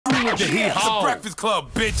with the hee-haw. It's the Breakfast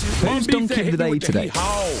Club, bitches. Who's donkey of the day today?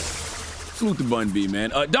 Salute to Bun B, man.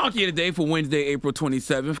 Donkey of the day for Wednesday, April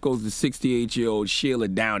 27th goes to 68-year-old Sheila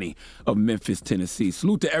Downey of Memphis, Tennessee.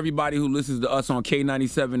 Salute to everybody who listens to us on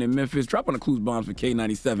K97 in Memphis. Drop on the clues bombs for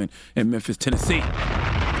K97 in Memphis, Tennessee.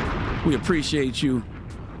 We appreciate you.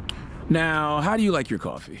 Now, how do you like your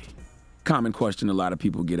coffee? Common question a lot of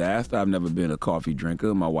people get asked. I've never been a coffee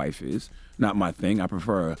drinker. My wife is. Not my thing. I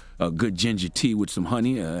prefer a good ginger tea with some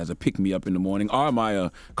honey as a pick-me-up in the morning, or my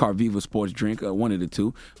Carviva sports drink, one of the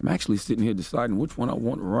two. I'm actually sitting here deciding which one I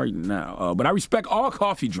want right now. But I respect all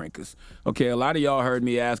coffee drinkers. Okay, a lot of y'all heard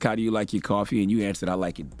me ask, how do you like your coffee? And you answered, I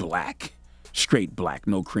like it black. Straight black,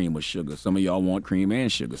 no cream or sugar. Some of y'all want cream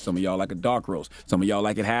and sugar. Some of y'all like a dark roast. Some of y'all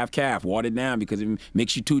like it half calf, watered down because it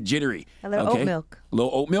makes you too jittery. A little oat milk. A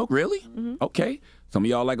little oat milk, really? Mm-hmm. Okay. Some of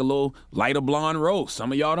y'all like a little lighter blonde roast.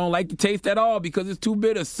 Some of y'all don't like the taste at all because it's too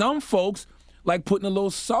bitter. Some folks like putting a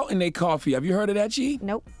little salt in their coffee. Have you heard of that, G?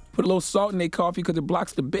 Nope. Put a little salt in their coffee because it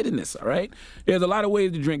blocks the bitterness, all right? There's a lot of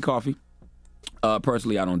ways to drink coffee.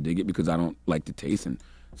 Personally, I don't dig it because I don't like the taste. And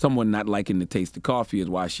someone not liking the taste of coffee is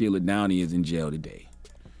why Sheila Downey is in jail today.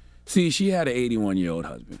 See, she had an 81-year-old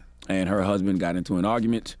husband, and her husband got into an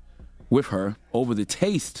argument with her over the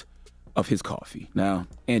taste of his coffee. Now,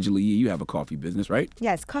 Angela Yee, you have a coffee business, right?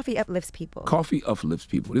 Yes, coffee uplifts people. Coffee uplifts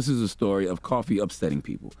people. This is a story of coffee upsetting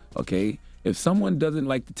people, okay? If someone doesn't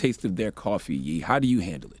like the taste of their coffee, Yee, how do you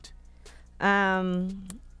handle it?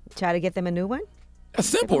 Try to get them a new one. That's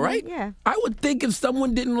simple, right? Yeah. I would think if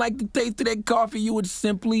someone didn't like the taste of their coffee, you would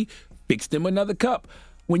simply fix them another cup.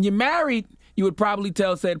 When you're married, you would probably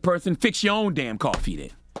tell said person, fix your own damn coffee then,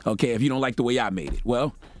 okay, if you don't like the way I made it.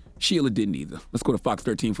 Well, Sheila didn't either. Let's go to Fox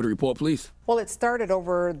 13 for the report, please. Well, it started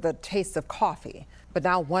over the taste of coffee, but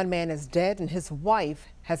now one man is dead and his wife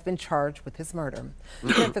has been charged with his murder.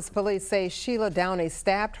 Memphis police say Sheila Downey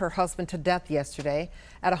stabbed her husband to death yesterday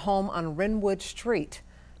at a home on Renwood Street.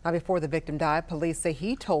 Now, before the victim died, police say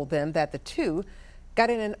he told them that the two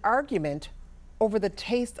got in an argument over the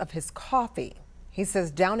taste of his coffee. He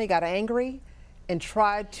says Downey got angry and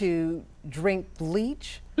tried to drink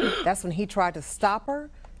bleach. That's when he tried to stop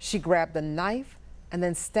her. She grabbed a knife and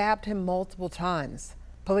then stabbed him multiple times.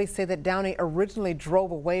 Police say that Downey originally drove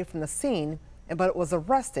away from the scene, but was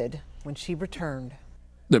arrested when she returned.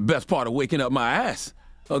 The best part of waking up my ass,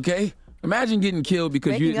 okay? Imagine getting killed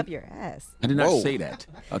because waking up your ass. I did not say that.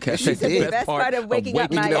 Okay, I said the best part of waking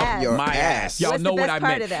up my ass. My ass. Y'all What's know the what best I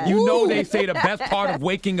part meant. of that? You know they say the best part of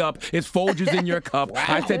waking up is Folgers in your cup. Wow.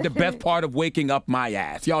 I said the best part of waking up my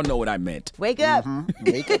ass. Y'all know what I meant. Wake up.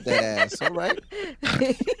 Wake up that ass. All right.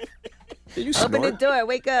 Open the door.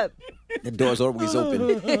 Wake up. The door's always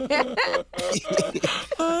open.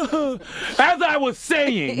 As I was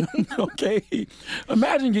saying, okay,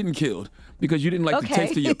 imagine getting killed because you didn't like the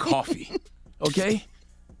taste of your coffee, okay?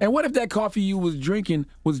 And what if that coffee you was drinking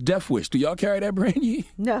was Death Wish? Do y'all carry that brand?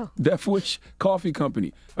 No. Death Wish Coffee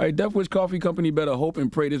Company. All right, Death Wish Coffee Company better hope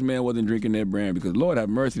and pray this man wasn't drinking their brand because, Lord have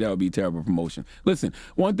mercy, that would be terrible promotion. Listen,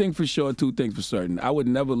 one thing for sure, two things for certain. I would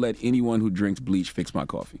never let anyone who drinks bleach fix my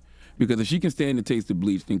coffee because if she can stand the taste of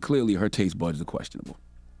bleach, then clearly her taste buds are questionable.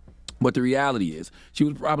 But the reality is, she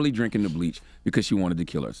was probably drinking the bleach because she wanted to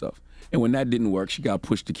kill herself. And when that didn't work, she got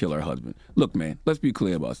pushed to kill her husband. Look, man, let's be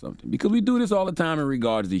clear about something. Because we do this all the time in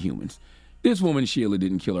regards to humans. This woman, Sheila,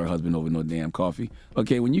 didn't kill her husband over no damn coffee.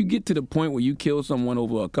 Okay, when you get to the point where you kill someone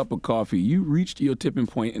over a cup of coffee, you reached your tipping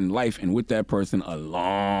point in life and with that person a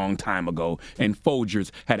long time ago, and Folgers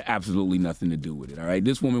had absolutely nothing to do with it, all right?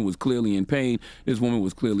 This woman was clearly in pain. This woman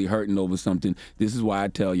was clearly hurting over something. This is why I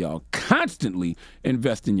tell y'all, constantly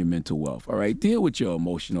invest in your mental wealth, all right? Deal with your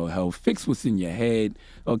emotional health. Fix what's in your head,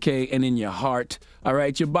 okay, and in your heart, all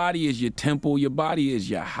right? Your body is your temple. Your body is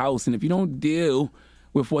your house, and if you don't deal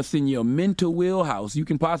with what's in your mental wheelhouse, you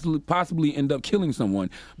can possibly end up killing someone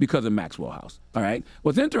because of Maxwell House, all right?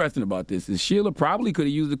 What's interesting about this is Sheila probably could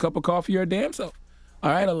have used a cup of coffee her damn self,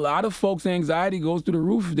 all right? A lot of folks' anxiety goes through the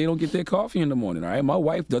roof if they don't get their coffee in the morning, all right? My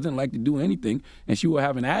wife doesn't like to do anything, and she will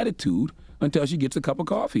have an attitude until she gets a cup of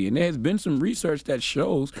coffee. And there has been some research that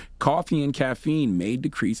shows coffee and caffeine may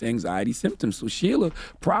decrease anxiety symptoms. So Sheila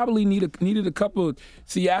probably needed a cup of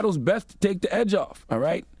Seattle's best to take the edge off, all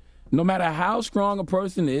right? No matter how strong a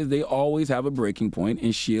person is, they always have a breaking point,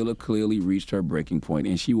 and Sheila clearly reached her breaking point,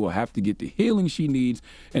 and she will have to get the healing she needs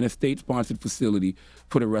in a state-sponsored facility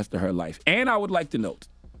for the rest of her life. And I would like to note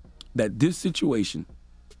that this situation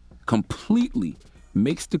completely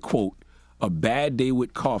makes the quote, "A bad day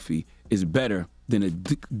with coffee is better than a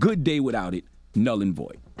good day without it," null and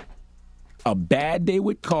void. A bad day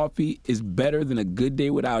with coffee is better than a good day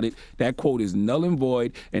without it. That quote is null and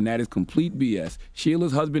void, and that is complete BS.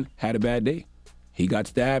 Sheila's husband had a bad day. He got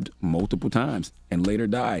stabbed multiple times and later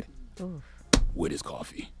died with his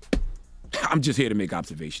coffee. I'm just here to make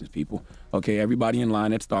observations, people. Okay, everybody in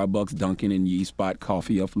line at Starbucks, Dunkin', and Yee Spot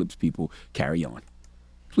coffee or flips people. Carry on.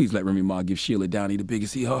 Please let Remy Ma give Sheila Downey the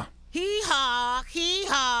biggest hee-haw.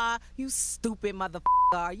 Hee-haw. You stupid motherfucker.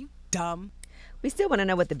 Are you dumb? We still want to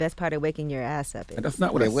know what the best part of waking your ass up is. That's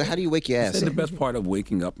not what I said. How do you wake your I ass said up? the best part of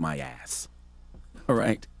waking up my ass. All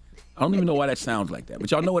right? I don't even know why that sounds like that, but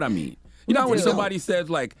y'all know what I mean. You know when somebody says,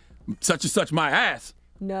 like, such and such my ass?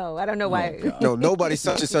 No, I don't know why. No, nobody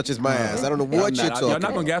such and such as my ass. I don't know what you're talking Y'all not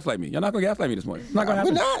about. going to gaslight me. Y'all not going to gaslight me this morning. It's not going to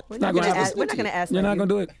happen. We're not. We're not going to ask. You're not going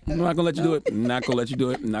to do it. I'm not going to let you do it. I'm not going to let you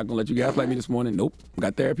do it. I'm not going to let you gaslight me this morning. Nope.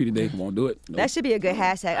 Got therapy today. Won't do it. Nope. That should be a good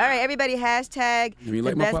hashtag. All right, everybody, hashtag You the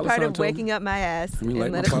like my best Palo part of Santo? waking up my ass. You like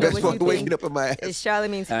And my let us Palo know Best what part you of waking think up in my ass. is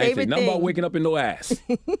Charlamagne's I ain't say favorite nothing thing. about waking up in no ass.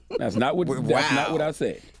 That's not what I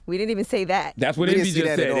said. We didn't even say that. That's what We Envy didn't say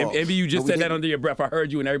just that at said. all. Envy, you just No, we said that didn't. under your breath. I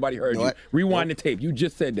heard you and everybody heard you. what? Rewind the tape. You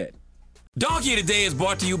just said that. Donkey of the Day is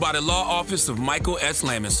brought to you by the law office of Michael S.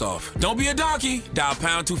 Lamonsoff. Don't be a donkey. Dial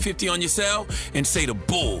pound 250 on your cell and say the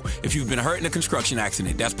bull if you've been hurt in a construction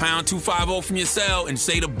accident. That's pound 250 from your cell and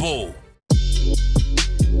say the bull.